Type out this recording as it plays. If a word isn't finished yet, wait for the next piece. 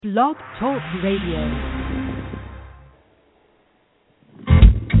Blog Talk Radio.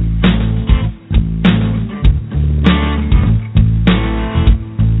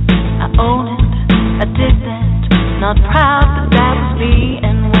 Not proud, but that was me.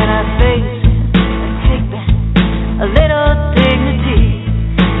 And when I face it, I take back a little dignity.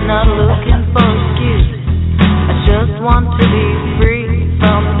 Not looking for excuses. I just want to be free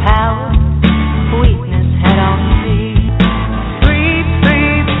from the power weakness had on me. Free,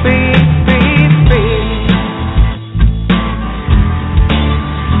 free, free, free, free.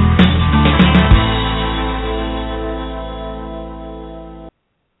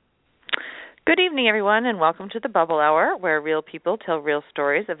 Good evening, everyone, and welcome to the Bubble Hour, where real people tell real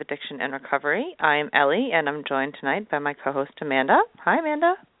stories of addiction and recovery. I am Ellie, and I'm joined tonight by my co-host, Amanda. Hi,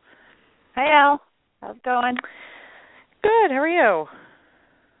 Amanda. Hi, Al. How's it going? Good. How are you?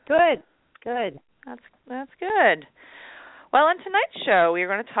 Good. That's good. Well, on tonight's show, we are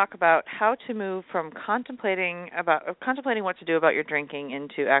going to talk about how to move from contemplating what to do about your drinking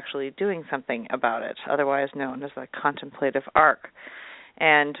into actually doing something about it, otherwise known as the contemplative arc.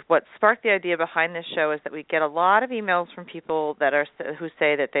 And what sparked the idea behind this show is that we get a lot of emails from people who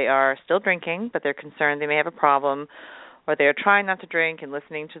say that they are still drinking, but they're concerned they may have a problem, or they are trying not to drink, and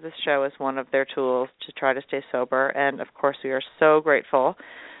listening to this show is one of their tools to try to stay sober. And, of course, we are so grateful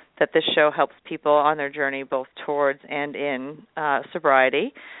that this show helps people on their journey both towards and in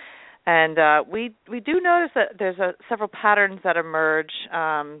sobriety. And we do notice that there's several patterns that emerge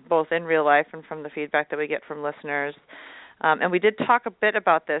both in real life and from the feedback that we get from listeners. And we did talk a bit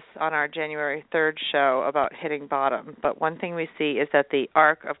about this on our January 3rd show about hitting bottom. But one thing we see is that the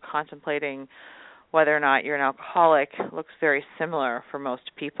arc of contemplating whether or not you're an alcoholic looks very similar for most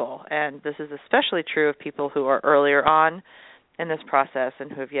people. And this is especially true of people who are earlier on in this process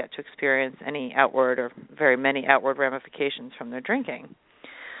and who have yet to experience any outward or very many outward ramifications from their drinking.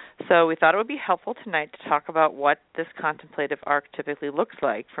 So we thought it would be helpful tonight to talk about what this contemplative arc typically looks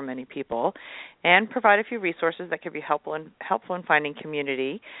like for many people and provide a few resources that could be helpful in finding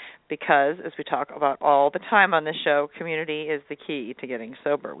community, because, as we talk about all the time on this show, community is the key to getting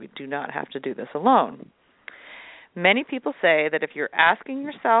sober. We do not have to do this alone. Many people say that if you're asking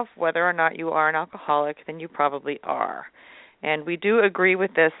yourself whether or not you are an alcoholic, then you probably are. And we do agree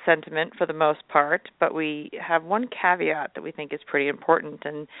with this sentiment for the most part, but we have one caveat that we think is pretty important,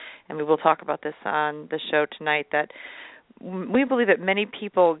 and we will talk about this on the show tonight, that we believe that many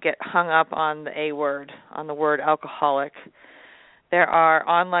people get hung up on the A word, on the word alcoholic. There are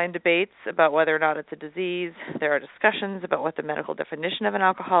online debates about whether or not it's a disease. There are discussions about what the medical definition of an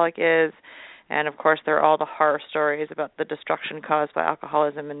alcoholic is. And, of course, there are all the horror stories about the destruction caused by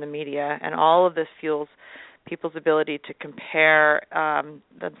alcoholism in the media. And all of this fuels people's ability to compare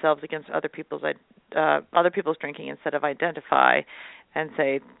themselves against other people's drinking instead of identify and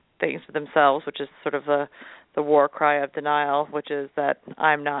say things to themselves, which is sort of the war cry of denial, which is that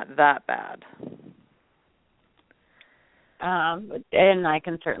I'm not that bad. And I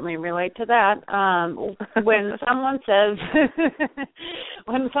can certainly relate to that. When someone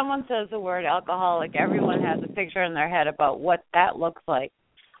says the word alcoholic, everyone has a picture in their head about what that looks like.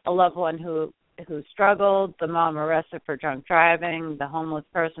 A loved one who struggled, the mom arrested for drunk driving, the homeless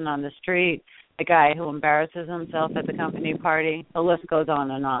person on the street, the guy who embarrasses himself at the company party. The list goes on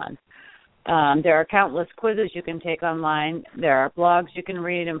and on. There are countless quizzes you can take online. There are blogs you can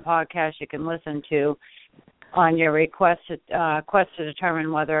read and podcasts you can listen to on your quest to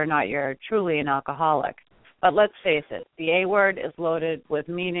determine whether or not you're truly an alcoholic. But let's face it, the A word is loaded with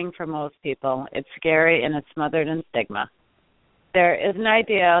meaning for most people. It's scary and it's smothered in stigma. There is an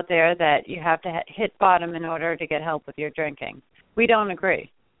idea out there that you have to hit bottom in order to get help with your drinking. We don't agree.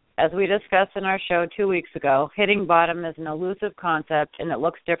 As we discussed in our show 2 weeks ago, hitting bottom is an elusive concept and it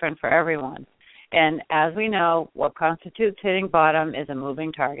looks different for everyone. And as we know, what constitutes hitting bottom is a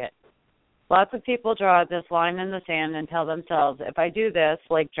moving target. Lots of people draw this line in the sand and tell themselves, if I do this,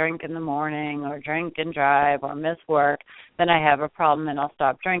 like drink in the morning or drink and drive or miss work, then I have a problem and I'll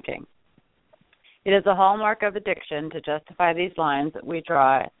stop drinking. It is a hallmark of addiction to justify these lines that we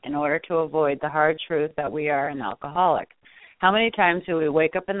draw in order to avoid the hard truth that we are an alcoholic. How many times do we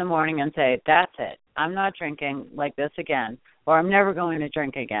wake up in the morning and say, that's it, I'm not drinking like this again, or I'm never going to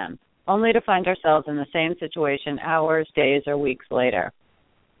drink again, only to find ourselves in the same situation hours, days, or weeks later.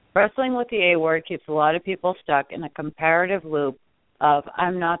 Wrestling with the A word keeps a lot of people stuck in a comparative loop of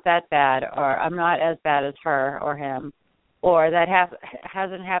I'm not that bad, or I'm not as bad as her or him, or that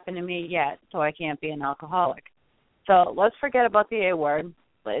hasn't happened to me yet, so I can't be an alcoholic. So let's forget about the A word.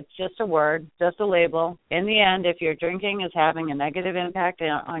 It's just a word, just a label. In the end, if your drinking is having a negative impact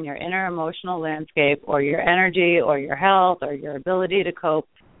on your inner emotional landscape or your energy or your health or your ability to cope,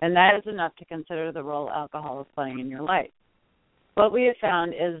 And that is enough to consider the role alcohol is playing in your life. What we have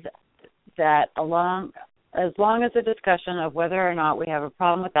found is that as long as the discussion of whether or not we have a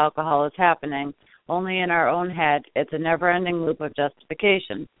problem with alcohol is happening only in our own head, it's a never-ending loop of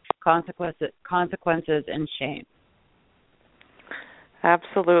justification, consequences, and shame.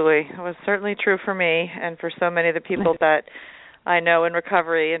 Absolutely. It was certainly true for me and for so many of the people that I know in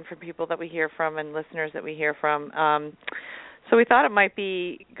recovery and for people that we hear from and listeners that we hear from. So we thought it might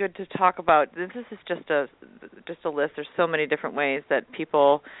be good to talk about, this is just a list. There's so many different ways that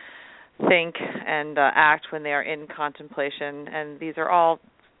people think and act when they are in contemplation, and these are all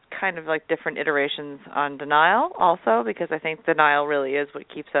kind of like different iterations on denial also, because I think denial really is what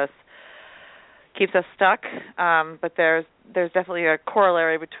keeps us stuck. But there's definitely a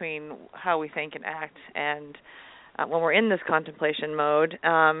corollary between how we think and act and when we're in this contemplation mode.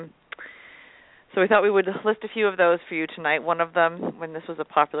 So we thought we would list a few of those for you tonight. One of them, when this was a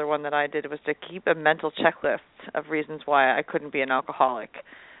popular one that I did, was to keep a mental checklist of reasons why I couldn't be an alcoholic.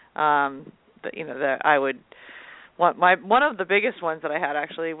 That I would want one of the biggest ones that I had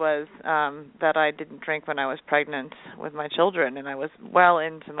actually was that I didn't drink when I was pregnant with my children, and I was well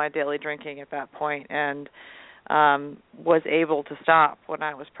into my daily drinking at that point, and was able to stop when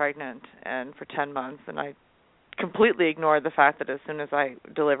I was pregnant and for 10 months, and I completely ignored the fact that as soon as I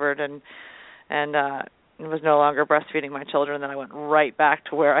delivered and was no longer breastfeeding my children, then I went right back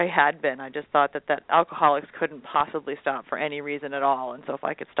to where I had been. I just thought that alcoholics couldn't possibly stop for any reason at all, and so if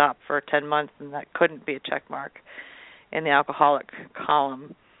I could stop for 10 months, then that couldn't be a check mark in the alcoholic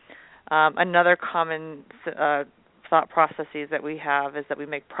column. Another common thought processes that we have is that we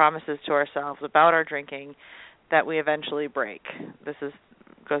make promises to ourselves about our drinking that we eventually break. This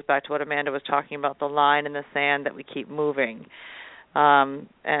goes back to what Amanda was talking about, the line in the sand that we keep moving. And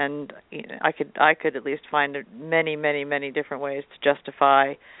I could at least find many, many, many different ways to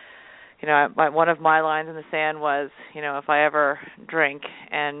justify. One of my lines in the sand was, if I ever drink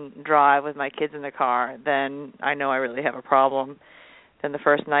and drive with my kids in the car, then I know I really have a problem. Then the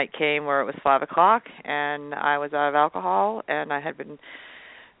first night came where it was 5 o'clock and I was out of alcohol and I had been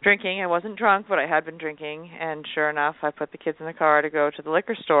drinking. I wasn't drunk, but I had been drinking, and sure enough, I put the kids in the car to go to the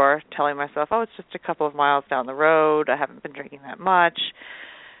liquor store, telling myself, oh, it's just a couple of miles down the road. I haven't been drinking that much.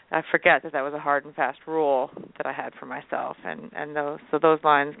 I forget that was a hard and fast rule that I had for myself, and those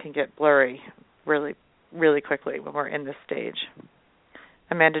lines can get blurry really, really quickly when we're in this stage.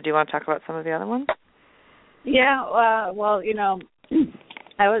 Amanda, do you want to talk about some of the other ones? Yeah, I was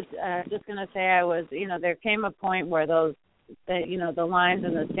just going to say there came a point where the lines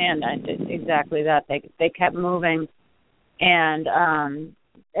in the sand, I did exactly that. They kept moving, and I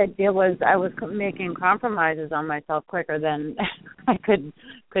was making compromises on myself quicker than I could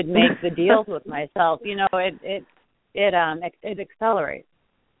make the deals with myself. It accelerates.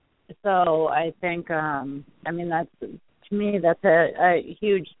 So I think, that's, to me, that's a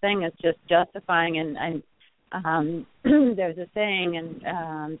huge thing. It's just justifying, and there's a saying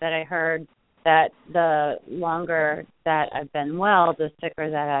that I heard, that the longer that I've been well, the sicker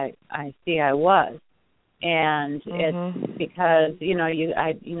that I see I was. And it's because, you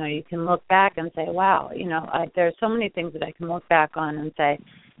can look back and say, wow, there's so many things that I can look back on and say,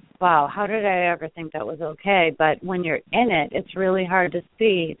 wow, how did I ever think that was okay? But when you're in it, it's really hard to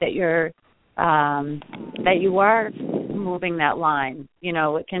see that that you are moving that line,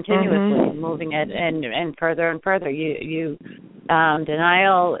 continuously moving it and further and further.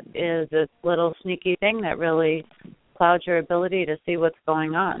 Denial is this little sneaky thing that really clouds your ability to see what's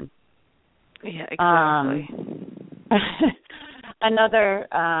going on. Yeah, exactly. Another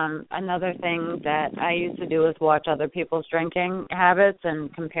thing that I used to do is watch other people's drinking habits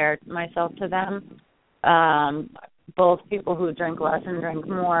and compare myself to them. Both people who drink less and drink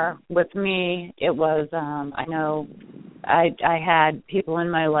more. With me, it was, I know I had people in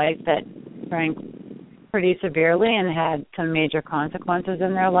my life that drank pretty severely and had some major consequences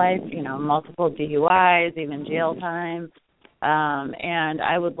in their life, multiple DUIs, even jail time. And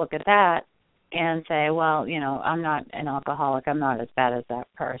I would look at that and say, well, I'm not an alcoholic. I'm not as bad as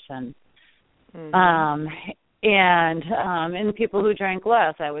that person. And people who drank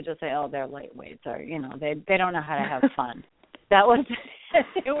less, I would just say, oh, they're lightweights, or, they don't know how to have fun. That was,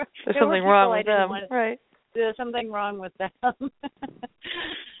 there's something wrong with them, right? There's something wrong with them.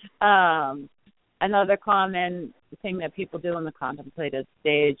 Another common thing that people do in the contemplative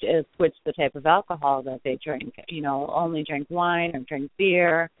stage is switch the type of alcohol that they drink. Only drink wine or drink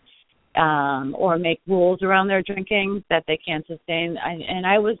beer, or make rules around their drinking that they can't sustain. And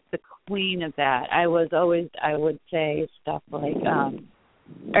I was the queen of that. I would say stuff like,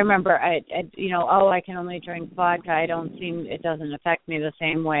 I remember I can only drink vodka. It doesn't affect me the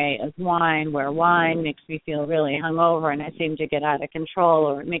same way as wine, where wine makes me feel really hungover and I seem to get out of control,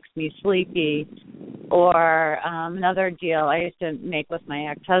 or it makes me sleepy. Or another deal I used to make with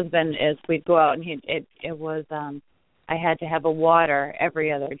my ex-husband is we'd go out and I had to have a water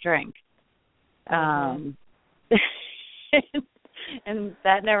every other drink. And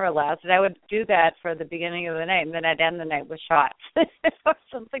that never lasted. I would do that for the beginning of the night, and then I'd end the night with shots or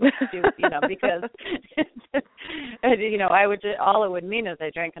something stupid, because, I would just, all it would mean is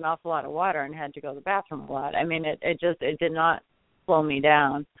I drank an awful lot of water and had to go to the bathroom a lot. I mean, it did not slow me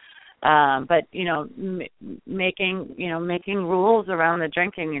down. But making rules around the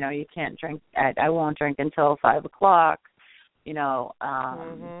drinking. You can't drink. I won't drink until 5 o'clock.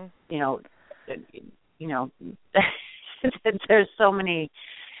 There's so many.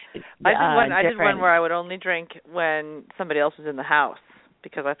 I did one where I would only drink when somebody else was in the house,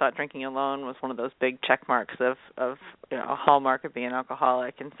 because I thought drinking alone was one of those big check marks of a hallmark of being an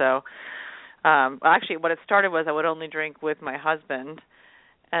alcoholic. And so, actually, what it started was I would only drink with my husband,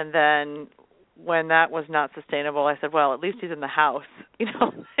 and then when that was not sustainable, I said, well, at least he's in the house. He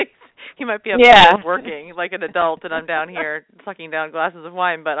might be upstairs working like an adult, and I'm down here sucking down glasses of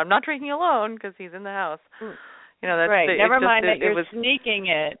wine, but I'm not drinking alone because he's in the house. That's right. Never mind that you're sneaking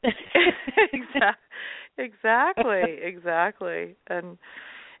it. Exactly. And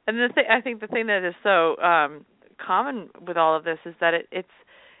I think the thing that is so common with all of this is that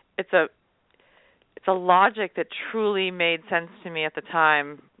it's a logic that truly made sense to me at the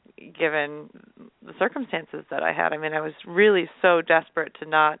time, given the circumstances that I had. I mean, I was really so desperate to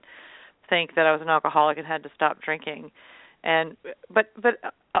not think that I was an alcoholic and had to stop drinking. But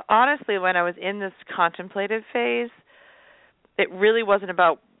honestly, when I was in this contemplative phase, it really wasn't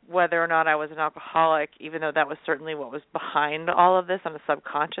about whether or not I was an alcoholic, even though that was certainly what was behind all of this on a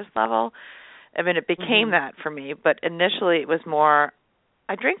subconscious level. I mean, it became that for me, but initially it was more,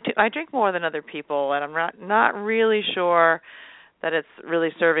 I drink more than other people, and I'm not really sure that it's really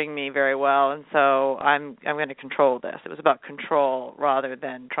serving me very well, and so I'm going to control this. It was about control rather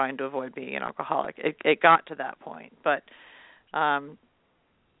than trying to avoid being an alcoholic. It got to that point, but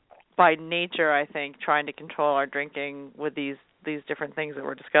by nature, I think trying to control our drinking with these different things that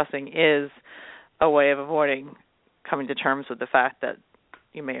we're discussing is a way of avoiding coming to terms with the fact that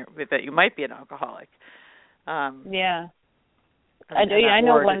you might be an alcoholic. Yeah. I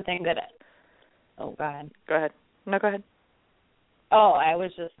know one thing that. Oh, go ahead. Go ahead. No, go ahead. Oh, I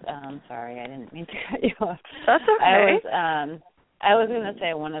was just sorry, I didn't mean to cut you off. That's okay. I was going to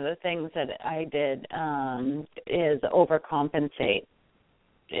say one of the things that I did is overcompensate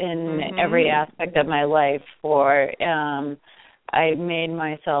in every aspect of my life. I made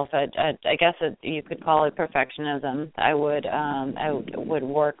myself I guess you could call it perfectionism. I would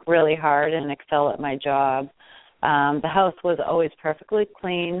work really hard and excel at my job. The house was always perfectly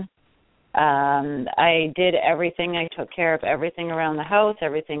clean. I did everything. I took care of everything around the house,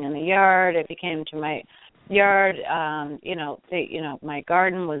 everything in the yard. If you came to my yard, my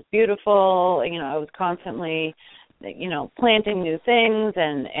garden was beautiful. I was constantly, planting new things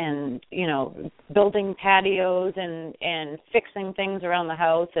and building patios and fixing things around the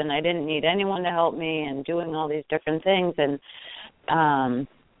house. And I didn't need anyone to help me and doing all these different things. And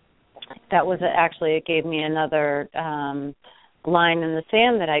that was actually, it gave me another line in the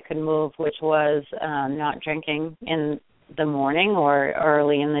sand that I could move, which was not drinking in the morning or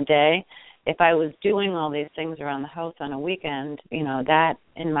early in the day. If I was doing all these things around the house on a weekend, that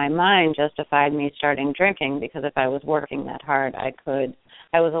in my mind justified me starting drinking, because if I was working that hard, I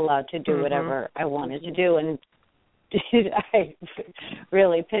was allowed to do whatever I wanted to do. And I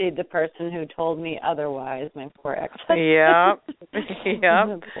really pitied the person who told me otherwise, my poor ex-husband. Yeah.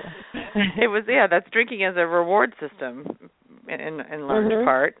 It was, that's drinking as a reward system in large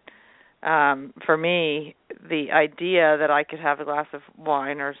part. For me, the idea that I could have a glass of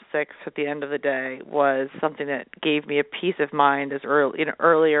wine or 6 at the end of the day was something that gave me a peace of mind as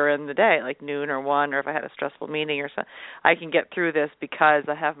earlier in the day, like noon or 1, or if I had a stressful meeting or something. I can get through this because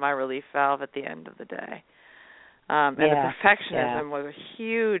I have my relief valve at the end of the day. And the perfectionism was a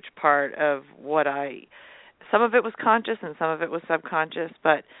huge part of what some of it was conscious and some of it was subconscious,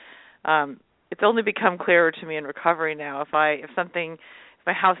 but it's only become clearer to me in recovery now. If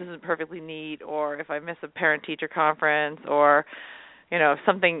my house isn't perfectly neat, or if I miss a parent-teacher conference, or if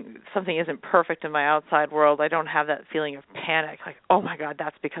something isn't perfect in my outside world, I don't have that feeling of panic, like, oh my God,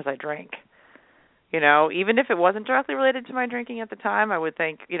 that's because I drink. Even if it wasn't directly related to my drinking at the time, I would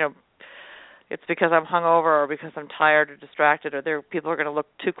think, it's because I'm hungover or because I'm tired or distracted, or people are going to look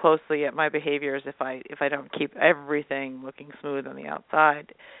too closely at my behaviors if I don't keep everything looking smooth on the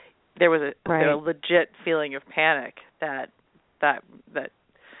outside. There was a legit feeling of panic that's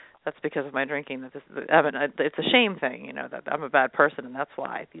because of my drinking. It's a shame thing, that I'm a bad person, and that's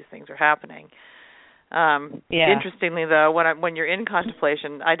why these things are happening. Interestingly, though, when you're in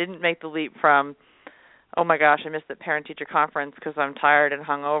contemplation, I didn't make the leap from, oh my gosh, I missed the parent-teacher conference because I'm tired and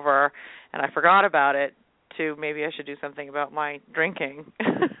hungover and I forgot about it, to maybe I should do something about my drinking.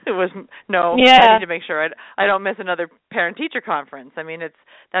 It was I need to make sure I don't miss another parent-teacher conference. I mean,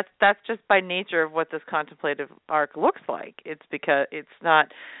 that's just by nature of what this contemplative arc looks like. It's because it's not.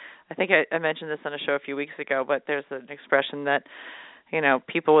 I think I mentioned this on a show a few weeks ago, but there's an expression that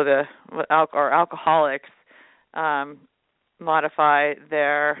people or alcoholics modify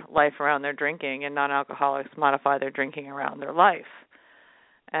their life around their drinking, and non-alcoholics modify their drinking around their life.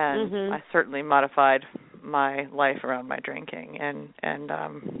 And I certainly modified my life around my drinking, and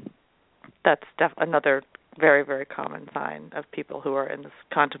that's another very, very common sign of people who are in this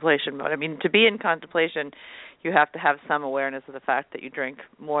contemplation mode. I mean, to be in contemplation, you have to have some awareness of the fact that you drink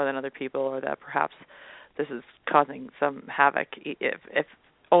more than other people, or that perhaps this is causing some havoc, if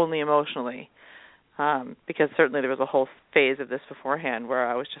only emotionally. Because certainly there was a whole phase of this beforehand where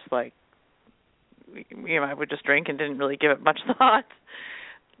I was just like, I would just drink and didn't really give it much thought,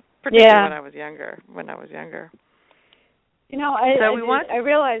 particularly when I was younger. I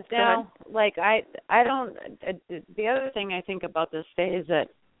realize now, like I don't. The other thing I think about this phase that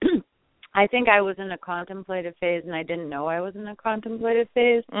I think I was in a contemplative phase and I didn't know I was in a contemplative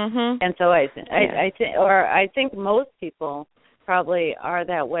phase, and so I think most people probably are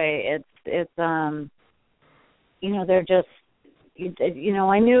that way. It's they're just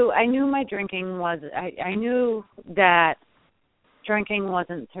I knew my drinking was I knew that drinking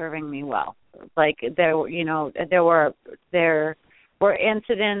wasn't serving me well. Like there were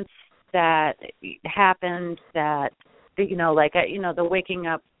incidents that happened that the waking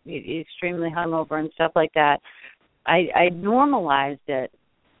up extremely hungover and stuff like that. I normalized it,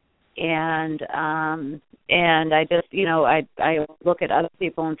 and I just I look at other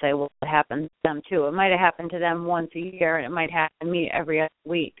people and say, well, it happened to them too. It might have happened to them once a year, and it might happen to me every other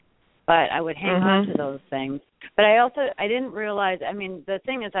week. But I would hang on to those things. But I didn't realize. I mean, the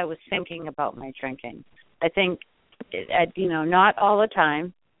thing is, I was thinking about my drinking. I think, not all the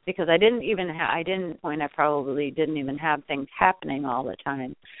time, because I probably didn't even have things happening all the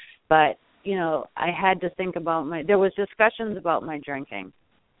time. But I had to think about there was discussions about my drinking.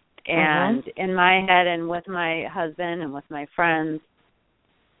 And in my head and with my husband and with my friends,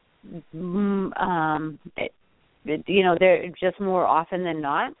 they're just more often than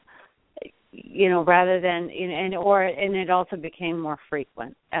not, rather than, and it also became more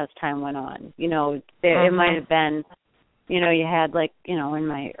frequent as time went on. It might have been, you had in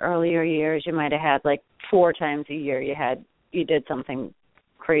my earlier years, you might have had 4 times a year you did something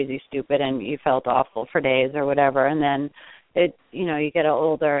crazy stupid and you felt awful for days or whatever, and then you get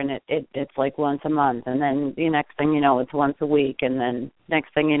older and it's like once a month, and then the next thing it's once a week, and then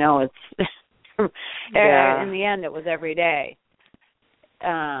next thing it's in the end it was every day.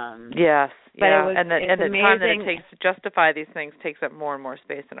 Yes. But and the time that it takes to justify these things takes up more and more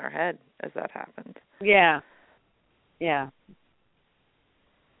space in our head as that happens. Yeah.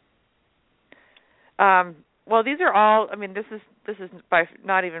 Well, these are all. I mean, this is by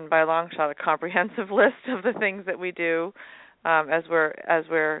not even by a long shot a comprehensive list of the things that we do as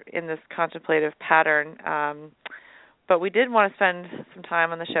we're in this contemplative pattern. But we did want to spend some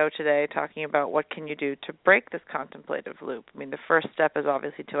time on the show today talking about what can you do to break this contemplative loop. I mean, the first step is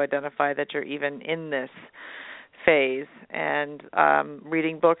obviously to identify that you're even in this phase, and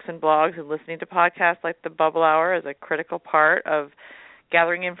reading books and blogs and listening to podcasts like the Bubble Hour is a critical part of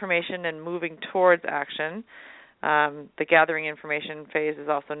gathering information and moving towards action. The gathering information phase is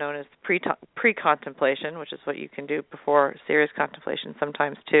also known as pre-contemplation, which is what you can do before serious contemplation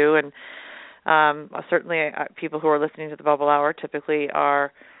sometimes too. And certainly people who are listening to the Bubble Hour typically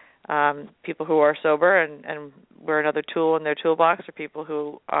are people who are sober, and we're another tool in their toolbox, or people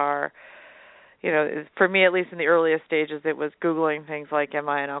who are, for me at least in the earliest stages, it was Googling things like, am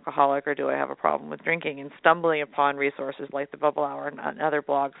I an alcoholic or do I have a problem with drinking, and stumbling upon resources like the Bubble Hour and other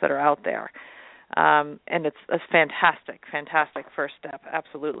blogs that are out there. And it's a fantastic first step,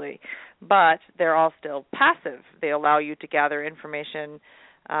 absolutely. But they're all still passive. They allow you to gather information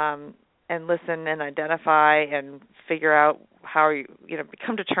and listen and identify and figure out how you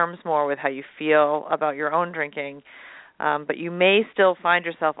come to terms more with how you feel about your own drinking. But you may still find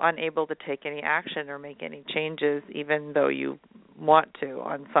yourself unable to take any action or make any changes, even though you want to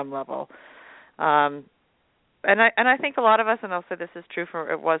on some level. And I think a lot of us, and I'll say this is true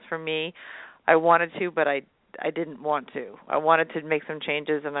it was for me. I wanted to, but I didn't want to. I wanted to make some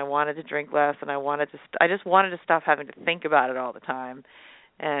changes, and I wanted to drink less, and I just wanted to stop having to think about it all the time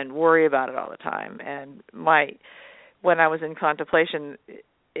and worry about it all the time. And when I was in contemplation,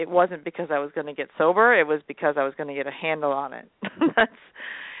 it wasn't because I was going to get sober. It was because I was going to get a handle on it. I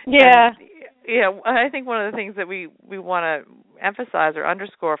think one of the things that we want to emphasize or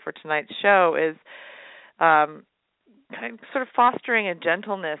underscore for tonight's show is kind of sort of fostering a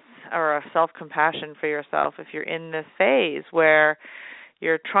gentleness or a self-compassion for yourself if you're in this phase where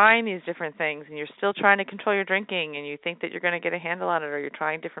you're trying these different things and you're still trying to control your drinking and you think that you're going to get a handle on it, or you're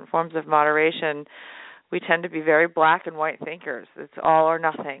trying different forms of moderation. We tend to be very black and white thinkers. It's all or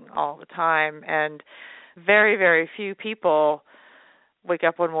nothing all the time, and very, very few people wake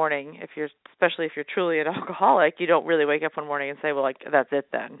up one morning, especially if you're truly an alcoholic, you don't really wake up one morning and say, well, like, that's it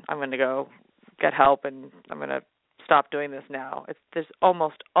then. I'm going to go get help and I'm going to stop doing this now. There's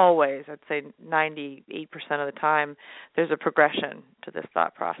almost always, I'd say 98% of the time, there's a progression to this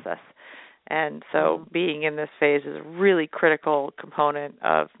thought process. And so being in this phase is a really critical component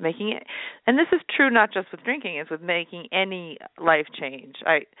of making it. And this is true not just with drinking, it's with making any life change.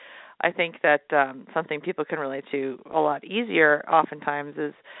 I think that something people can relate to a lot easier oftentimes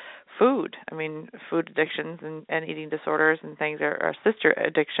is food. I mean, food addictions and eating disorders and things are a sister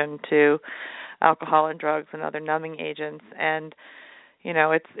addiction to alcohol and drugs and other numbing agents. And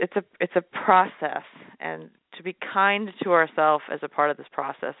it's a process, and to be kind to ourselves as a part of this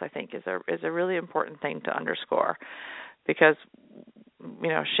process, I think, is a really important thing to underscore, because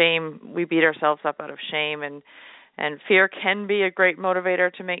shame, we beat ourselves up out of shame, and fear can be a great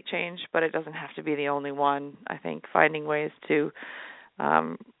motivator to make change, but it doesn't have to be the only one. I think finding ways to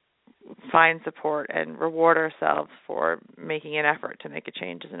find support and reward ourselves for making an effort to make a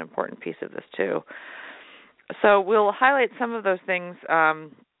change is an important piece of this too. So we'll highlight some of those things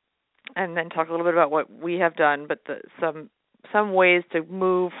and then talk a little bit about what we have done, but some ways to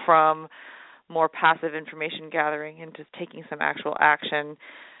move from more passive information gathering into taking some actual action.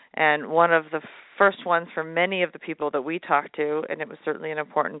 And one of the first ones for many of the people that we talk to, and it was certainly an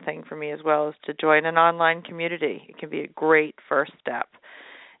important thing for me as well, is to join an online community. It can be a great first step.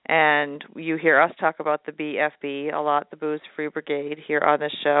 And you hear us talk about the BFB a lot, the Booze Free Brigade, here on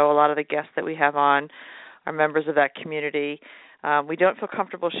this show. A lot of the guests that we have on are members of that community. We don't feel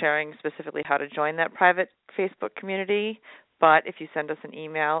comfortable sharing specifically how to join that private Facebook community, but if you send us an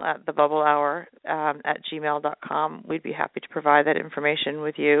email at thebubblehour@gmail.com, we'd be happy to provide that information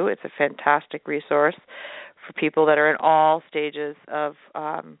with you. It's a fantastic resource for people that are in all stages of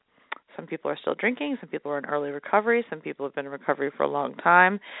some people are still drinking, some people are in early recovery, some people have been in recovery for a long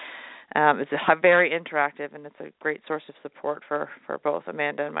time. It's very interactive, and it's a great source of support for both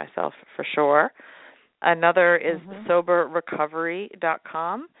Amanda and myself for sure. Another is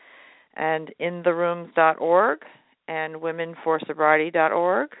soberrecovery.com and intherooms.org and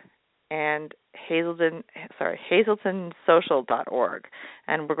womenforsobriety.org and hazeltonsocial.org.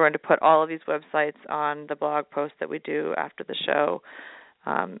 And we're going to put all of these websites on the blog post that we do after the show,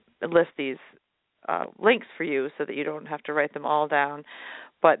 list these links for you so that you don't have to write them all down.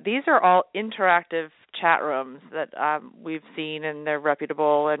 But these are all interactive chat rooms that we've seen, and they're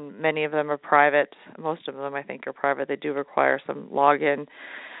reputable, and many of them are private. Most of them, I think, are private. They do require some login,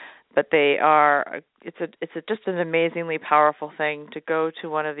 but they are. It's just an amazingly powerful thing to go to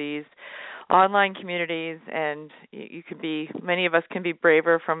one of these online communities, and you can be. Many of us can be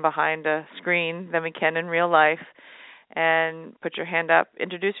braver from behind a screen than we can in real life. And put your hand up.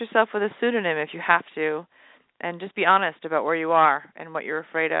 Introduce yourself with a pseudonym if you have to. And just be honest about where you are and what you're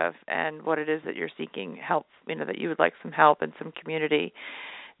afraid of and what it is that you're seeking help, that you would like some help and some community.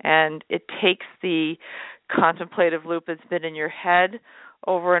 And it takes the contemplative loop that's been in your head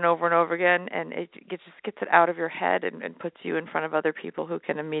over and over and over again, and it just gets it out of your head and puts you in front of other people who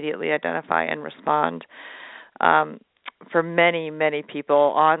can immediately identify and respond. For many, many people,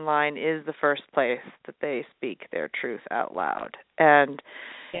 online is the first place that they speak their truth out loud. And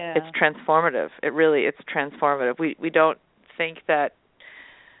it's transformative. It's transformative. We don't think that,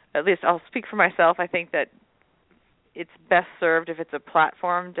 at least I'll speak for myself, I think that it's best served if it's a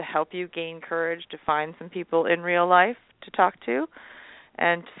platform to help you gain courage to find some people in real life to talk to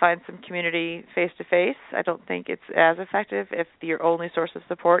and to find some community face-to-face. I don't think it's as effective if your only source of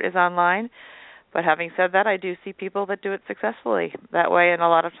support is online. But having said that, I do see people that do it successfully that way, and a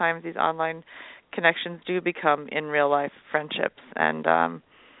lot of times these online connections do become in real life friendships. And I'm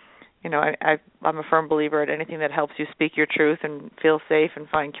a firm believer in anything that helps you speak your truth and feel safe and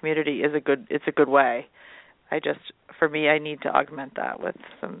find community it's a good way. for me, I need to augment that with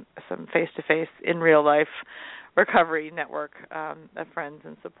some face-to-face in real life recovery network of friends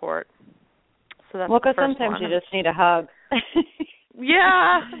and support. So that's because sometimes you just need a hug.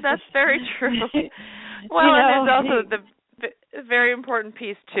 Yeah, that's very true. Well, and there's also the very important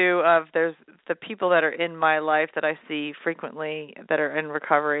piece too of there's the people that are in my life that I see frequently that are in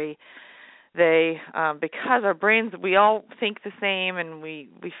recovery. They because our brains, we all think the same and we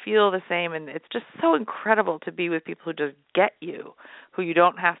feel the same, and it's just so incredible to be with people who just get you, who you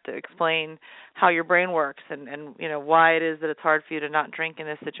don't have to explain how your brain works and you know why it is that it's hard for you to not drink in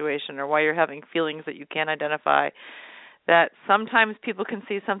this situation, or why you're having feelings that you can't identify. That sometimes people can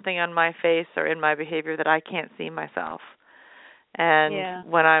see something on my face or in my behavior that I can't see myself. And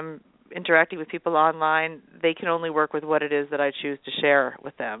when I'm interacting with people online, they can only work with what it is that I choose to share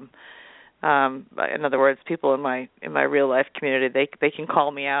with them. In other words, people in my real life community, they can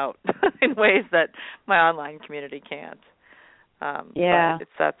call me out in ways that my online community can't.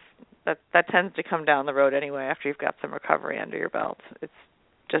 But that tends to come down the road anyway after you've got some recovery under your belt. It's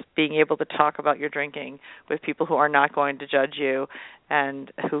just being able to talk about your drinking with people who are not going to judge you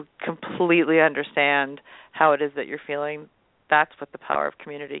and who completely understand how it is that you're feeling. That's what the power of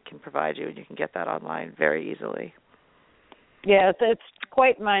community can provide you, and you can get that online very easily. Yeah, it's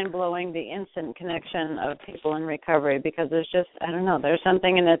quite mind-blowing, the instant connection of people in recovery, because there's just, I don't know, there's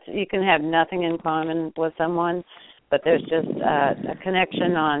something in it. You can have nothing in common with someone, but there's just a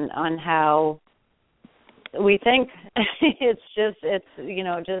connection on how we think. It's you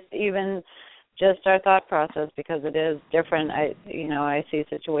know, just our thought process, because it is different. I see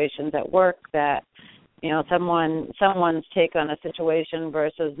situations at work that, you know, someone's take on a situation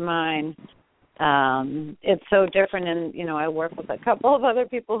versus mine. It's so different, and you know, I work with a couple of other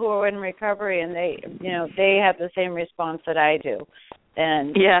people who are in recovery, and they have the same response that I do,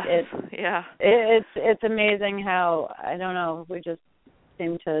 and it's amazing how, I don't know, we just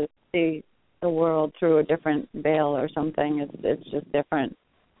seem to see the world through a different veil or something. It's just different.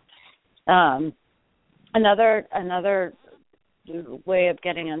 Another way of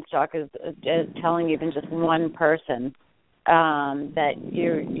getting unstuck is telling even just one person that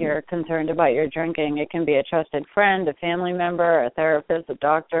you're concerned about your drinking. It can be a trusted friend, a family member, a therapist, a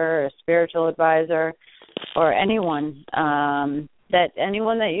doctor, a spiritual advisor, or anyone that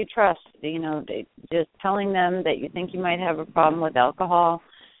you trust. You know, just telling them that you think you might have a problem with alcohol.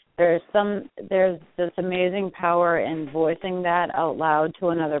 There's this amazing power in voicing that out loud to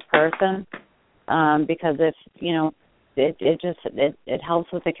another person, because if you know, it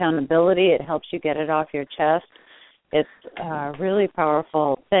helps with accountability. It helps you get it off your chest. It's a really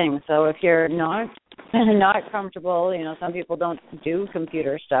powerful thing. So if you're not comfortable, you know, some people don't do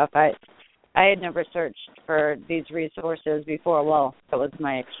computer stuff. I had never searched for these resources before. Well, that was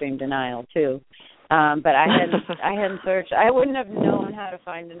my extreme denial too. But I hadn't searched. I wouldn't have known how to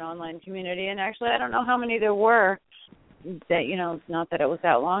find an online community. And actually, I don't know how many there were. That, you know, not that it was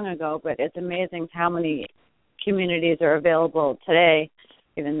that long ago, but it's amazing how many communities are available today,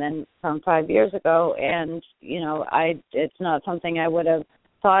 even then from 5 years ago. And, you know, it's not something I would have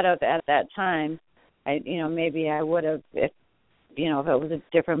thought of at that time. Maybe I would have if it was a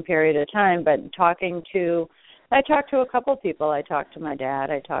different period of time. But I talked to a couple people. I talked to my dad.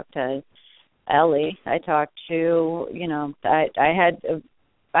 I talked to Ellie. I talked to, you know, I had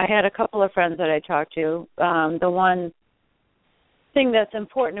a couple of friends that I talked to. The one thing that's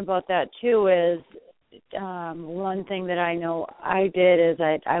important about that too is one thing that I know I did is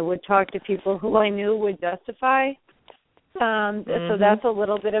I would talk to people who I knew would justify. So that's a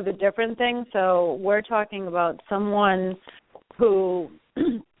little bit of a different thing. So we're talking about someone who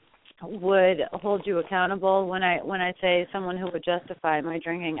would hold you accountable. When I say someone who would justify my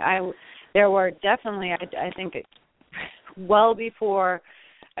drinking, there were definitely, I think, well before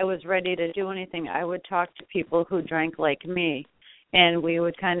I was ready to do anything, I would talk to people who drank like me. And we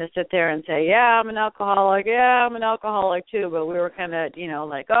would kind of sit there and say, yeah, I'm an alcoholic. Yeah, I'm an alcoholic too. But we were kind of, you know,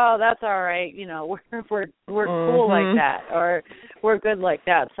 like, oh, that's all right. You know, we're cool like that, or we're good like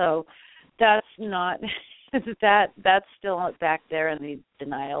that. So that's not that's still back there in the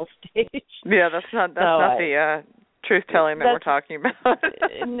denial stage. Yeah, that's not the truth telling that we're talking about.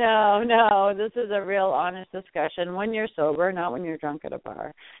 No, this is a real honest discussion when you're sober, not when you're drunk at a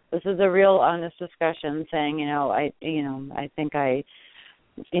bar. This is a real honest discussion saying, I think I'm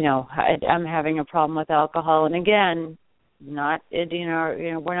having a problem with alcohol. And again, we're not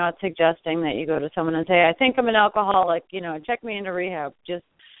suggesting that you go to someone and say, I think I'm an alcoholic, check me into rehab. Just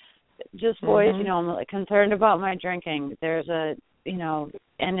voice, I'm concerned about my drinking. And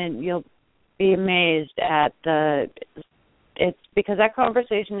then you'll be amazed at the it's because that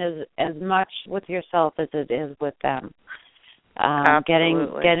conversation is as much with yourself as it is with them.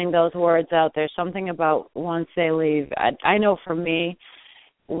 Getting those words out. There's something about once they leave. I know for me,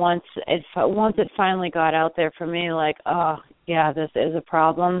 once it finally got out there for me, like, oh yeah, this is a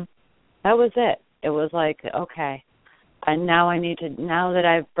problem. That was it. It was like, okay, and now that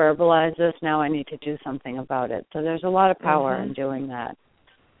I've verbalized this, now I need to do something about it. So there's a lot of power in doing that.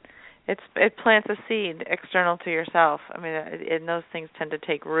 It plants a seed external to yourself. I mean, and those things tend to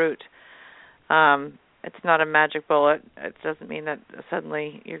take root. It's not a magic bullet. It doesn't mean that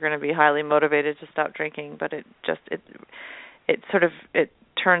suddenly you're going to be highly motivated to stop drinking, but it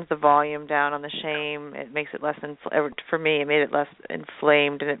turns the volume down on the shame. It makes it less for me. It made it less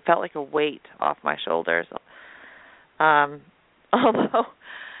inflamed, and it felt like a weight off my shoulders. Although,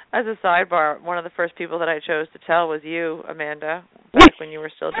 as a sidebar, one of the first people that I chose to tell was you, Amanda, back when you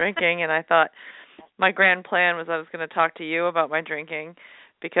were still drinking, and I thought my grand plan was I was going to talk to you about my drinking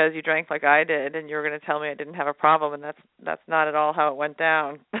because you drank like I did, and you were going to tell me I didn't have a problem, and that's not at all how it went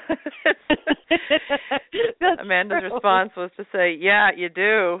down. Amanda's response was to say, yeah, you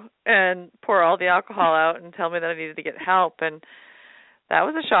do, and pour all the alcohol out and tell me that I needed to get help, and that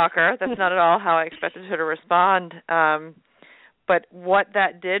was a shocker. That's not at all how I expected her to respond. But what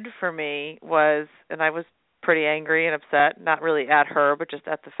that did for me was, and I was pretty angry and upset, not really at her, but just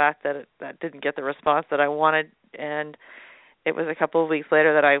at the fact that that didn't get the response that I wanted. And it was a couple of weeks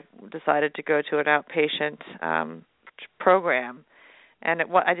later that I decided to go to an outpatient program. And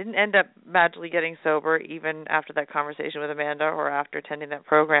I didn't end up magically getting sober even after that conversation with Amanda or after attending that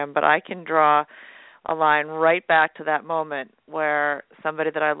program, but I can draw a line right back to that moment where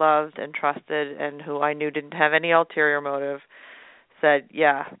somebody that I loved and trusted and who I knew didn't have any ulterior motive said,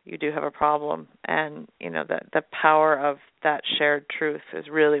 yeah, you do have a problem. And, the power of that shared truth is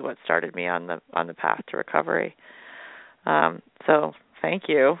really what started me on the path to recovery. So thank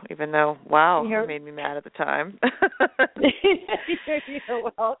you, even though, wow, it made me mad at the time. You're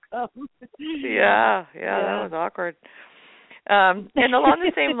welcome. Yeah, that was awkward. And along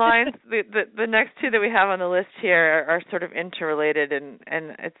the same lines, the next two that we have on the list here are sort of interrelated, and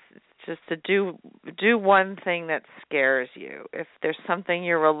it's just to do one thing that scares you. If there's something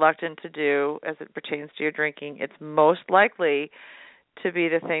you're reluctant to do as it pertains to your drinking, it's most likely to be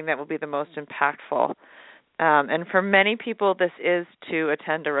the thing that will be the most impactful. And for many people, this is to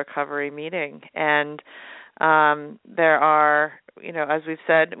attend a recovery meeting. And there are, as we've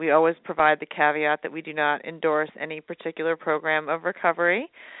said, we always provide the caveat that we do not endorse any particular program of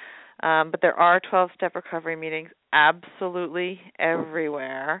recovery. But there are 12-step recovery meetings absolutely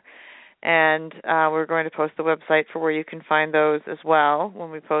everywhere. And we're going to post the website for where you can find those as well when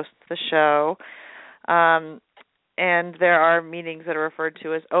we post the show. And there are meetings that are referred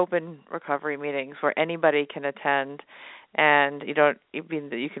to as open recovery meetings where anybody can attend. And you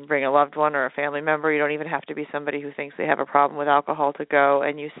can bring a loved one or a family member. You don't even have to be somebody who thinks they have a problem with alcohol to go.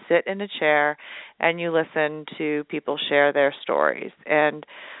 And you sit in a chair and you listen to people share their stories. And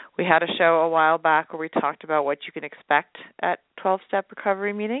we had a show a while back where we talked about what you can expect at 12-step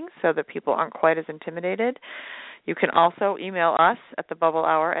recovery meetings so that people aren't quite as intimidated. You can also email us at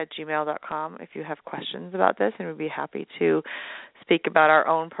thebubblehour@gmail.com if you have questions about this, and we'd be happy to speak about our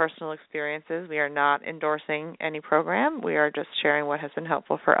own personal experiences. We are not endorsing any program. We are just sharing what has been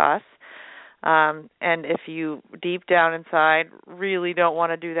helpful for us. And if you deep down inside really don't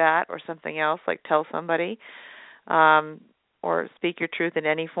want to do that or something else, like tell somebody, or speak your truth in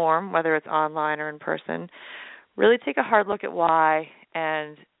any form, whether it's online or in person, really take a hard look at why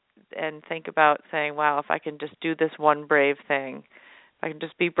and think about saying, wow, if I can just do this one brave thing, if I can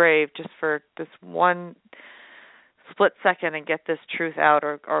just be brave just for this one split second and get this truth out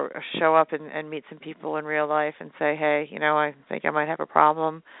or show up and meet some people in real life and say, hey, I think I might have a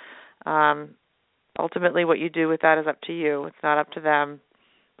problem. Ultimately, what you do with that is up to you. It's not up to them,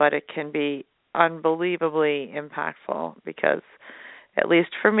 but it can be unbelievably impactful because, at least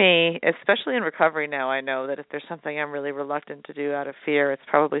for me, especially in recovery now, I know that if there's something I'm really reluctant to do out of fear, it's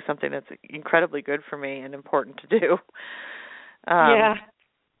probably something that's incredibly good for me and important to do. Yeah.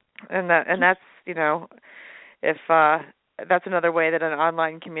 And that's, if that's another way that an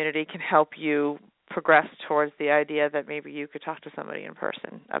online community can help you progress towards the idea that maybe you could talk to somebody in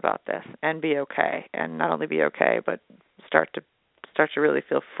person about this and be okay, and not only be okay, but start to really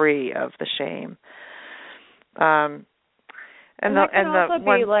feel free of the shame. And that can also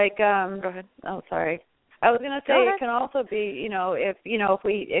be like, go ahead. Oh, sorry. I was going to say it can also be,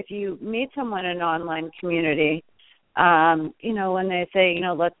 if you meet someone in an online community, when they say,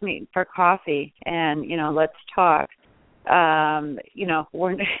 let's meet for coffee and, let's talk,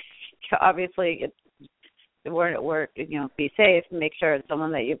 we're obviously we're be safe, make sure it's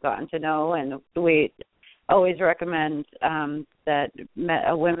someone that you've gotten to know, and we always recommend that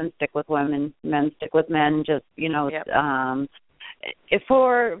women stick with women, men stick with men, just Yep.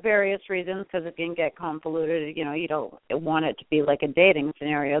 For various reasons, because it can get convoluted. You don't want it to be like a dating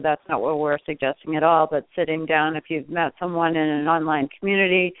scenario. That's not what we're suggesting at all. But sitting down, if you've met someone in an online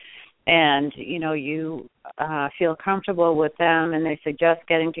community, and you feel comfortable with them, and they suggest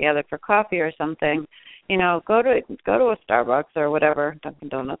getting together for coffee or something, go to a Starbucks or whatever, Dunkin'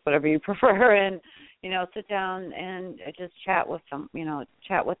 Donuts, whatever you prefer, and sit down and just chat with them.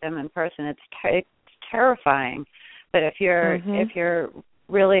 Chat with them in person. It's terrifying. But if you're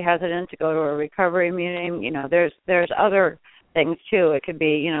really hesitant to go to a recovery meeting, there's other things too. It could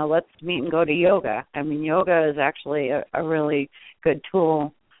be, let's meet and go to yoga. I mean, yoga is actually a really good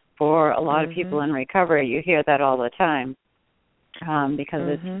tool for a lot of people in recovery. You hear that all the time because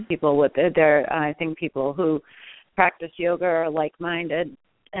it's people with I think people who practice yoga are like-minded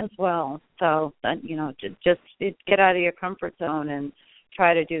as well. So, just get out of your comfort zone and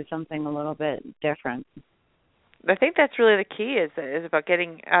try to do something a little bit different. I think that's really the key is about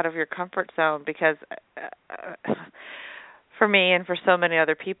getting out of your comfort zone, because for me and for so many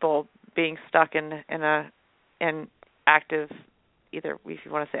other people, being stuck in active, either if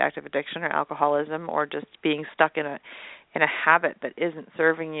you want to say active addiction or alcoholism, or just being stuck in a habit that isn't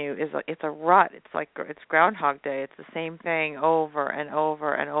serving you, it's a rut. It's Groundhog Day. It's the same thing over and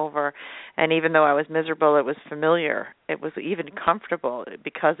over and over. And even though I was miserable, it was familiar. It was even comfortable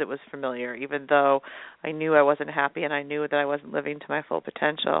because it was familiar, even though I knew I wasn't happy and I knew that I wasn't living to my full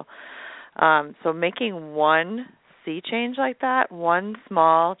potential. So making one sea change like that, one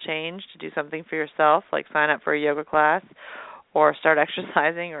small change to do something for yourself, like sign up for a yoga class, or start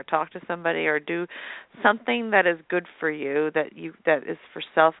exercising, or talk to somebody, or do something that is good for you, that is for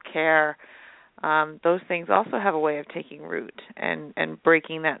self-care. Those things also have a way of taking root and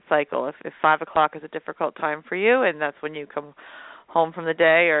breaking that cycle. If 5 o'clock is a difficult time for you, and that's when you come home from the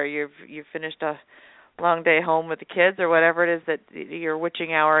day, or you've finished a long day home with the kids, or whatever it is that your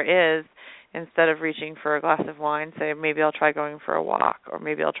witching hour is, instead of reaching for a glass of wine, say, maybe I'll try going for a walk, or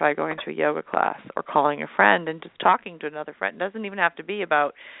maybe I'll try going to a yoga class, or calling a friend and just talking to another friend. It doesn't even have to be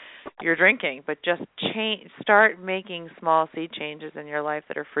about your drinking, but just start making small seed changes in your life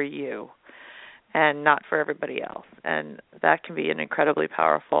that are for you and not for everybody else. And that can be an incredibly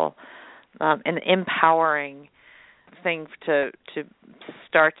powerful and empowering thing to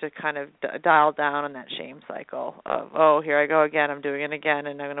start to kind of dial down on that shame cycle of, oh, here I go again, I'm doing it again,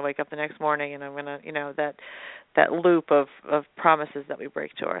 and I'm going to wake up the next morning, and I'm going to, that loop of promises that we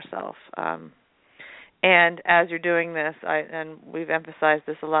break to ourselves. And as you're doing this, and we've emphasized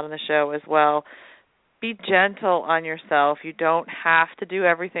this a lot on the show as well, be gentle on yourself. You don't have to do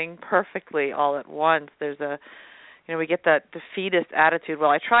everything perfectly all at once. There's we get that defeatist attitude.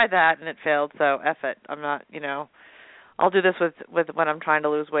 Well, I tried that and it failed, so F it. I'm not, I'll do this with when I'm trying to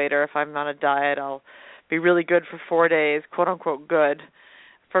lose weight, or if I'm on a diet, I'll be really good for 4 days, quote unquote good,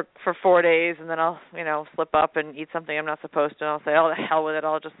 for 4 days, and then I'll slip up and eat something I'm not supposed to, and I'll say, oh, the hell with it,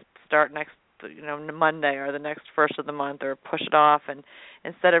 I'll just start next Monday or the next first of the month, or push it off, and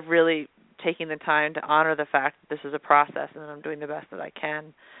instead of really taking the time to honor the fact that this is a process and I'm doing the best that I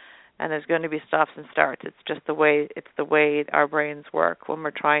can, and there's going to be stops and starts. It's just the way our brains work when we're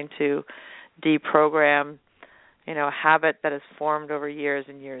trying to deprogram a habit that has formed over years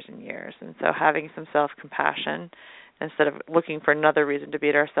and years and years. And so having some self-compassion instead of looking for another reason to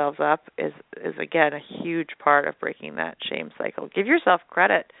beat ourselves up is again, a huge part of breaking that shame cycle. Give yourself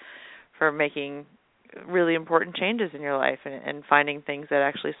credit for making really important changes in your life and finding things that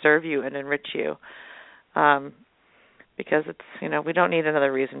actually serve you and enrich you. Because it's, we don't need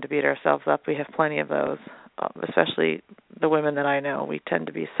another reason to beat ourselves up. We have plenty of those, especially the women that I know. We tend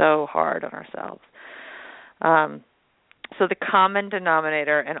to be so hard on ourselves. So the common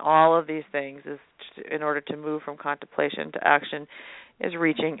denominator in all of these things is, in order to move from contemplation to action, is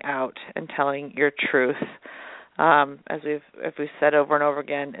reaching out and telling your truth. As we've said over and over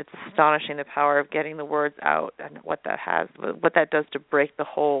again, it's astonishing the power of getting the words out and what that does to break the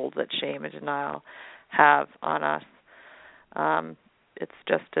hold that shame and denial have on us. It's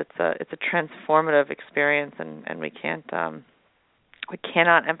a transformative experience, and we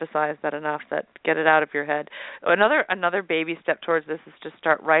cannot emphasize that enough, that get it out of your head. Another baby step towards this is to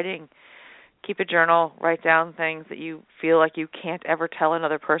start writing. Keep a journal, write down things that you feel like you can't ever tell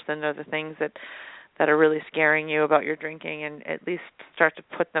another person, or the things that are really scaring you about your drinking, and at least start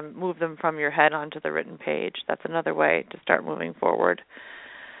to move them from your head onto the written page. That's another way to start moving forward.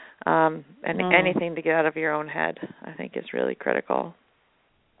 Anything to get out of your own head, I think, is really critical.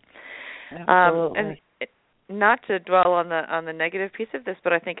 Absolutely. not to dwell on the negative piece of this,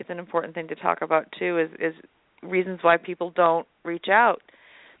 but I think it's an important thing to talk about too. Is reasons why people don't reach out,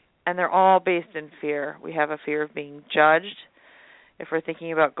 and they're all based in fear. We have a fear of being judged. If we're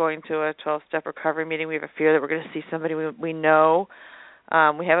thinking about going to a 12-step recovery meeting, we have a fear that we're going to see somebody we know.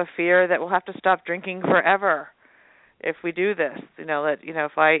 We have a fear that we'll have to stop drinking forever if we do this.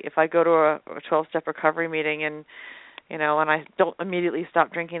 If I go to a 12-step recovery meeting and and I don't immediately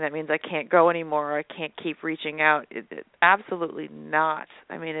stop drinking, that means I can't go anymore, or I can't keep reaching out. Absolutely not.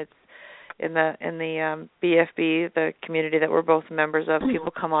 I mean, it's in the BFB, the community that we're both members of.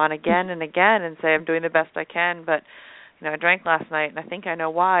 People come on again and again and say, I'm doing the best I can, but I drank last night and I think I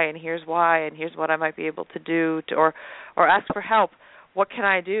know why, and here's why, and here's what I might be able to do, or ask for help. What can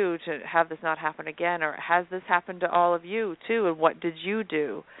I do to have this not happen again? Or has this happened to all of you too, and what did you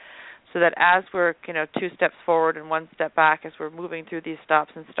do? So that as we're, 2 steps forward and 1 step back, as we're moving through these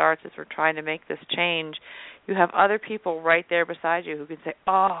stops and starts, as we're trying to make this change, you have other people right there beside you who can say,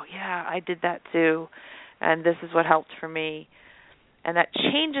 oh, yeah, I did that too, and this is what helped for me. And that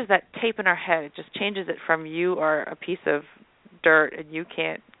changes that tape in our head. It just changes it from you are a piece of dirt and you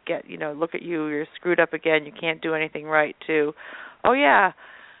can't get, look at you, you're screwed up again, you can't do anything right, to, oh, yeah,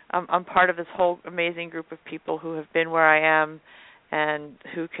 I'm part of this whole amazing group of people who have been where I am and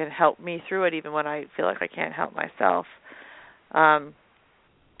who can help me through it even when I feel like I can't help myself.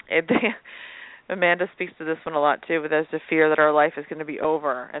 Amanda speaks to this one a lot too, but there's the fear that our life is going to be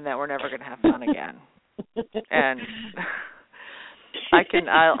over and that we're never going to have fun again. And I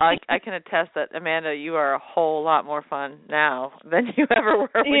can attest that, Amanda, you are a whole lot more fun now than you ever were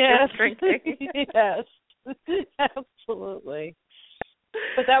when you were drinking. Yes, absolutely.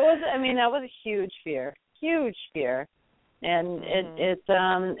 But that was a huge fear, and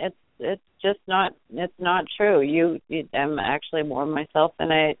it's just not true. I'm actually more myself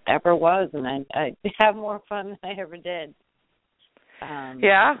than I ever was, and I have more fun than I ever did.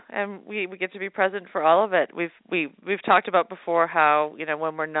 Yeah, and we get to be present for all of it. We've talked about before how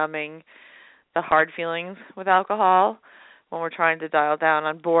when we're numbing the hard feelings with alcohol, when we're trying to dial down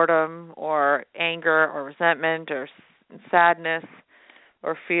on boredom or anger or resentment or sadness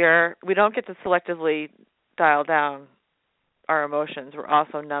or fear, we don't get to selectively dial down our emotions. We're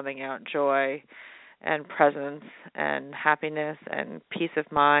also numbing out joy and presence and happiness and peace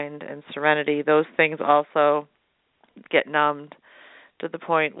of mind and serenity. Those things also get numbed to the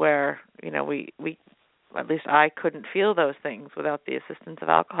point where, we at least I couldn't feel those things without the assistance of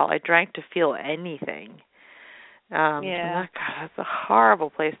alcohol. I drank to feel anything. Yeah. God, that's a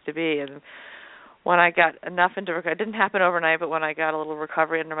horrible place to be. And when I got enough into recovery, it didn't happen overnight, but when I got a little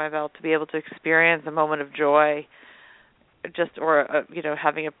recovery under my belt, to be able to experience a moment of joy,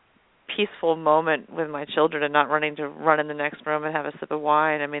 having a peaceful moment with my children and not running to run in the next room and have a sip of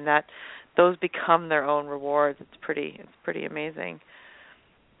wine. I mean, those become their own rewards. It's pretty amazing.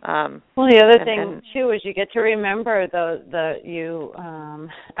 Well, the other thing too is you get to remember I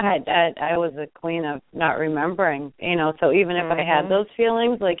was a queen of not remembering, so even if I had those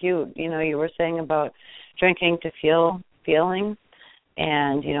feelings, like you were saying about drinking to feel feelings,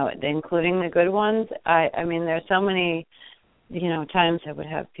 and including the good ones. I mean, there's so many times I would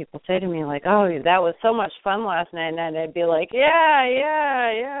have people say to me like, oh, that was so much fun last night, and I'd be like,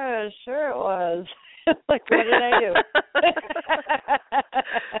 yeah, sure it was. Like, what did I do?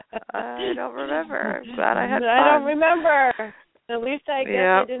 I don't remember. I'm glad I had fun. I don't remember. At least I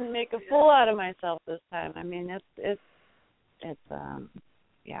guess I didn't make a fool out of myself this time. I mean, it's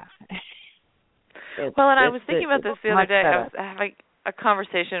yeah. Well, and I was thinking about this the other day. I was having a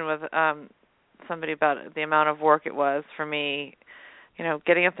conversation with somebody about the amount of work it was for me,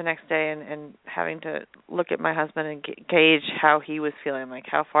 getting up the next day and having to look at my husband and gauge how he was feeling, like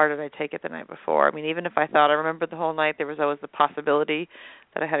how far did I take it the night before. I mean, even if I thought I remembered the whole night, there was always the possibility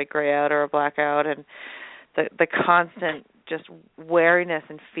that I had a gray out or a blackout, and the constant just wariness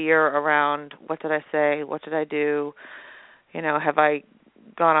and fear around what did I say, what did I do, have I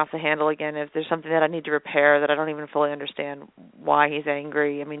gone off the handle again, if there's something that I need to repair that I don't even fully understand why he's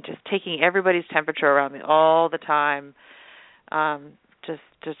angry. I mean, just taking everybody's temperature around me all the time, just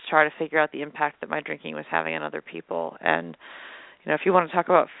to try to figure out the impact that my drinking was having on other people. And, if you want to talk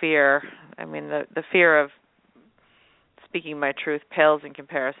about fear, I mean, the fear of speaking my truth pales in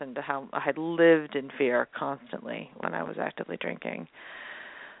comparison to how I had lived in fear constantly when I was actively drinking.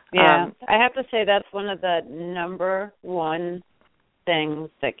 Yeah, I have to say that's one of the number one things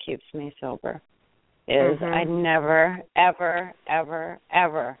that keeps me sober is I never, ever, ever,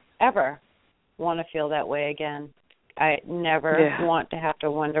 ever, ever want to feel that way again. I never want to have to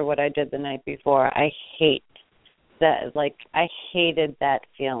wonder what I did the night before. I hate that. Like, I hated that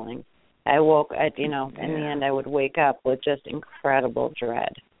feeling. in the end, I would wake up with just incredible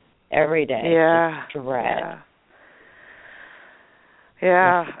dread every day. Yeah. Just dread.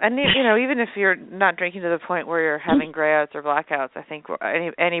 Yeah. And, even if you're not drinking to the point where you're having grayouts or blackouts, I think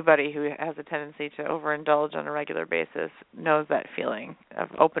anybody who has a tendency to overindulge on a regular basis knows that feeling of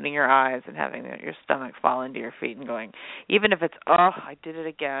opening your eyes and having your stomach fall into your feet and going, even if it's, I did it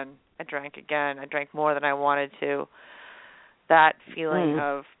again, I drank more than I wanted to. That feeling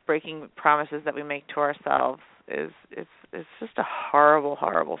of breaking promises that we make to ourselves is just a horrible,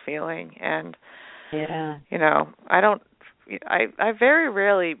 horrible feeling. And, I very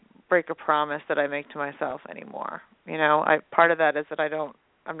rarely break a promise that I make to myself anymore. Part of that is that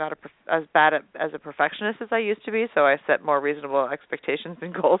I'm not as bad as a perfectionist as I used to be, so I set more reasonable expectations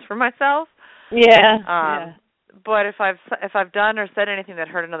and goals for myself. But if I've done or said anything that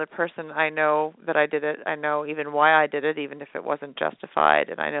hurt another person, I know that I did it. I know even why I did it, even if it wasn't justified,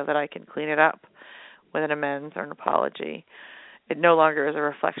 and I know that I can clean it up with an amends or an apology. It no longer is a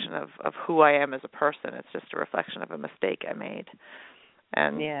reflection of who I am as a person. It's just a reflection of a mistake I made.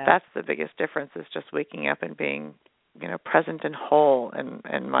 And that's the biggest difference, is just waking up and being, present and whole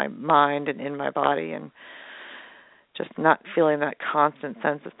in my mind and in my body, and just not feeling that constant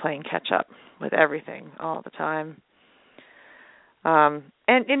sense of playing catch up with everything all the time. And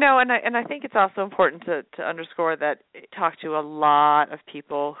I think it's also important to underscore that talk to a lot of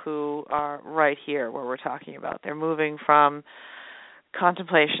people who are right here where we're talking about. They're moving from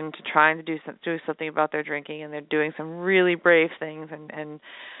contemplation to trying to do something about their drinking, and they're doing some really brave things and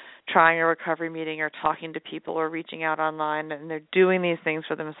trying a recovery meeting or talking to people or reaching out online, and they're doing these things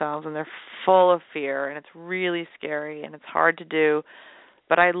for themselves, and they're full of fear, and it's really scary and it's hard to do.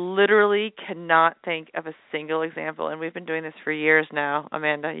 But I literally cannot think of a single example, and we've been doing this for years now,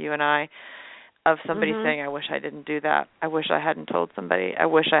 Amanda, you and I, of somebody saying, I wish I didn't do that. I wish I hadn't told somebody. I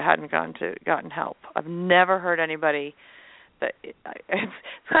wish I hadn't gotten help. I've never heard anybody that it's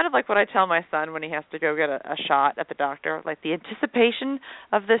kind of like what I tell my son when he has to go get a shot at the doctor. Like, the anticipation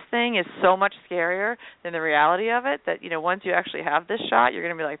of this thing is so much scarier than the reality of it, that, once you actually have this shot, you're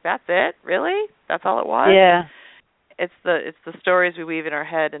going to be like, that's it? Really? That's all it was? Yeah. It's the stories we weave in our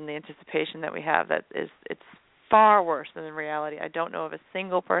head and the anticipation that we have it's far worse than the reality. I don't know of a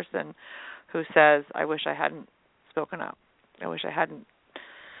single person who says, I wish I hadn't spoken up. I wish I hadn't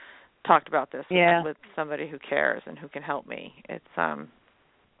talked about this with somebody who cares and who can help me. It's I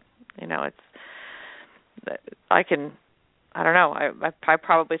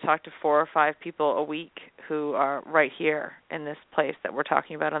probably talk to 4 or 5 people a week who are right here in this place that we're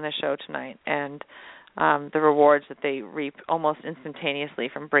talking about on this show tonight, and the rewards that they reap almost instantaneously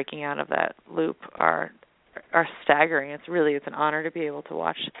from breaking out of that loop are staggering. It's an honor to be able to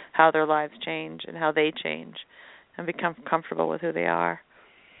watch how their lives change and how they change and become comfortable with who they are.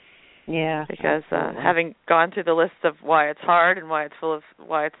 Yeah. Because having gone through the list of why it's hard and why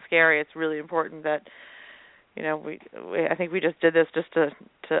it's scary, it's really important that I think we just did this just to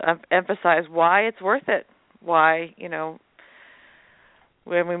emphasize why it's worth it. Why,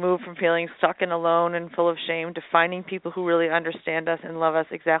 when we move from feeling stuck and alone and full of shame to finding people who really understand us and love us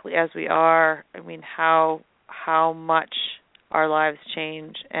exactly as we are. I mean, how much our lives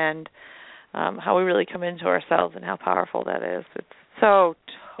change, and how we really come into ourselves, and how powerful that is. It's so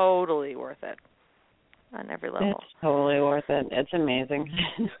totally worth it on every level. It's totally worth it. It's amazing.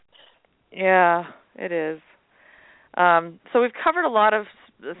 Yeah, it is. So we've covered a lot of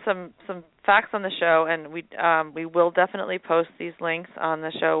some facts on the show, and we will definitely post these links on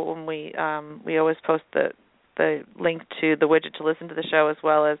the show. When we always post the link to the widget to listen to the show, as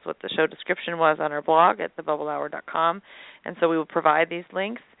well as what the show description was on our blog at thebubblehour.com. And so we will provide these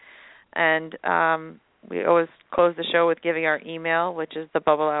links. And we always close the show with giving our email, which is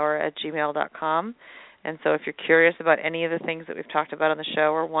thebubblehour@gmail.com. And so if you're curious about any of the things that we've talked about on the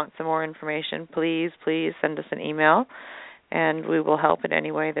show or want some more information, please send us an email, and we will help in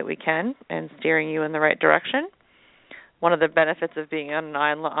any way that we can in steering you in the right direction. One of the benefits of being in an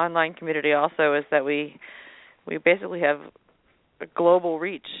online community also is that we basically have a global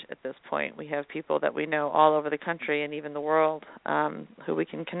reach at this point. We have people that we know all over the country and even the world who we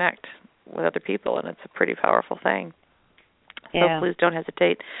can connect with other people, and it's a pretty powerful thing. Yeah. So please don't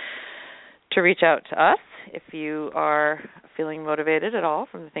hesitate to reach out to us if you are feeling motivated at all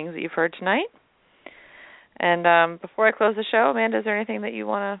from the things that you've heard tonight. And before I close the show, Amanda, is there anything that you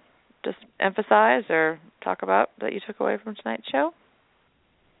want to just emphasize or talk about that you took away from tonight's show?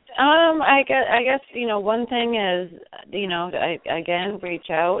 I guess one thing is, again, reach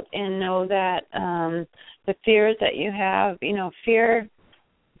out and know that the fears that you have,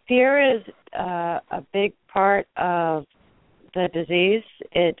 fear is a big part of the disease.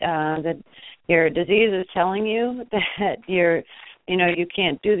 Your disease is telling you that you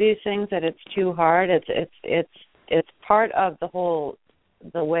can't do these things, that it's too hard. It's part of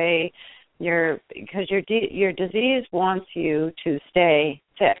the way because your disease wants you to stay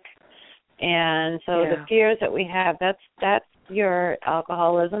sick. And so the fears that we have, that's your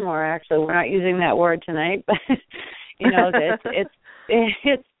alcoholism, or actually we're not using that word tonight, but it's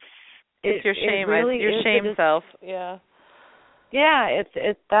your shame, really your shame self. Yeah. Yeah,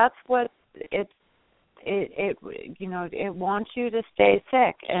 that's what it wants you to stay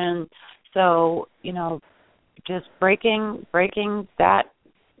sick. And so, just breaking that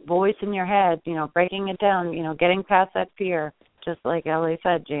voice in your head, breaking it down, getting past that fear, just like Ellie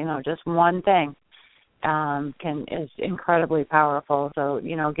said, just one thing is incredibly powerful. So,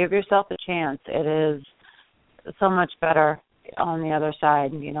 give yourself a chance. It is so much better on the other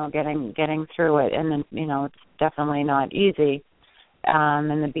side, getting through it. And then, it's definitely not easy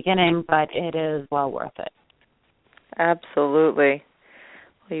in the beginning, but it is well worth it. Absolutely.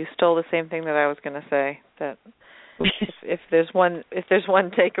 Well, you stole the same thing that I was going to say, that if there's one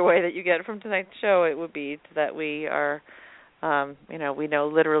takeaway that you get from tonight's show, it would be that we are, we know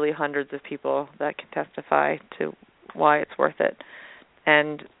literally hundreds of people that can testify to why it's worth it.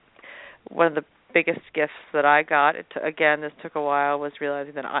 And one of the biggest gifts that I got, this took a while, was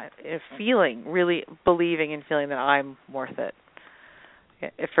realizing that really believing and feeling that I'm worth it.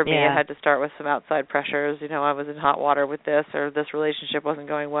 For me, it had to start with some outside pressures. I was in hot water with this, or this relationship wasn't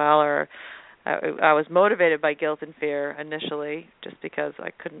going well, or I was motivated by guilt and fear initially, just because I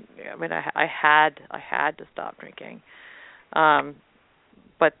couldn't. I had to stop drinking.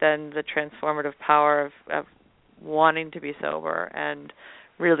 But then the transformative power of wanting to be sober and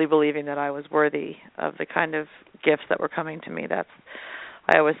really believing that I was worthy of the kind of gifts that were coming to me.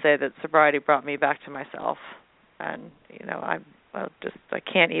 I always say that sobriety brought me back to myself, and I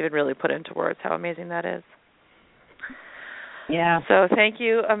can't even really put into words how amazing that is. Yeah. So thank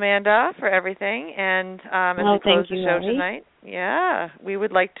you, Amanda, for everything. And as we close the show tonight, we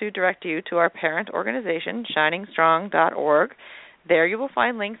would like to direct you to our parent organization, shiningstrong.org. There you will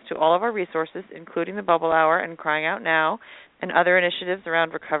find links to all of our resources, including the Bubble Hour and Crying Out Now, and other initiatives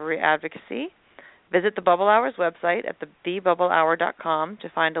around recovery advocacy. Visit the Bubble Hour's website at thebubblehour.com to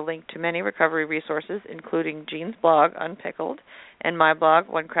find a link to many recovery resources, including Jean's blog, Unpickled, and my blog,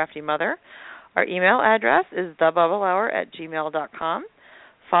 One Crafty Mother. Our email address is thebubblehour@gmail.com.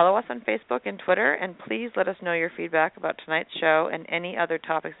 Follow us on Facebook and Twitter, and please let us know your feedback about tonight's show and any other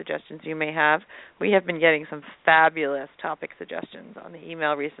topic suggestions you may have. We have been getting some fabulous topic suggestions on the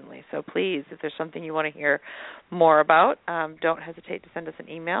email recently, so please, if there's something you want to hear more about, don't hesitate to send us an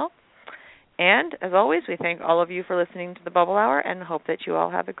email. And, as always, we thank all of you for listening to the Bubble Hour and hope that you all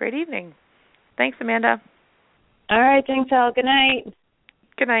have a great evening. Thanks, Amanda. All right, thanks, Al. Good night.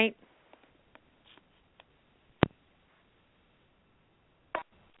 Good night.